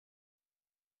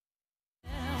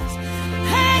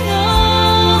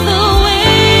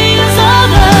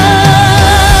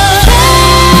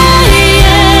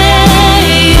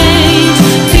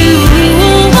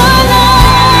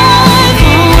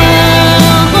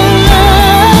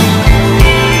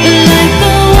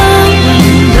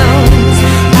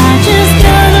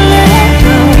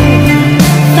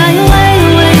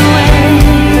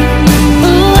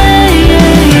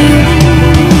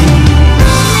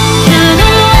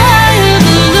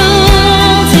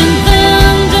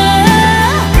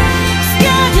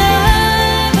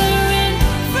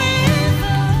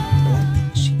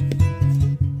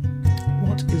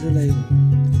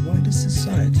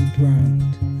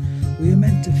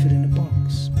fit in a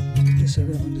box. Yes, I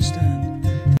don't understand.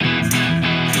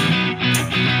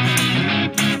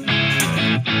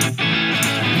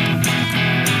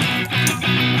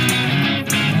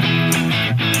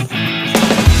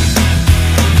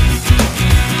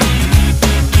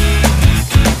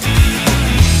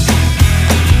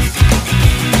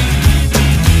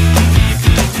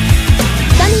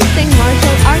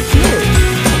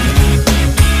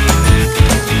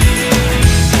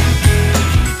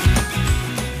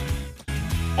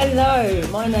 Hello,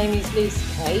 my name is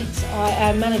Kate. I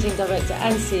am Managing Director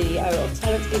and CEO of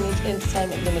Talent Image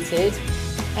Entertainment Ltd,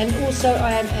 and also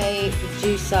I am a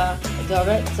producer, a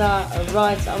director, a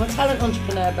writer. I'm a talent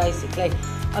entrepreneur basically.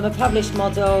 I'm a published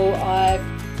model.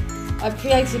 I've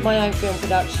created my own film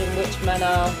production, Which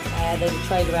Manor. There's a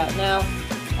trailer out now.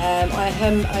 I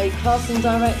am a casting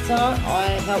director. I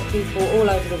help people all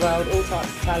over the world, all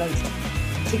types of talent,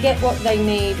 to get what they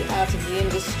need out of the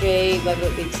industry, whether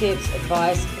it be tips,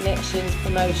 advice, connections,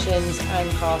 promotions and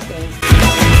castings.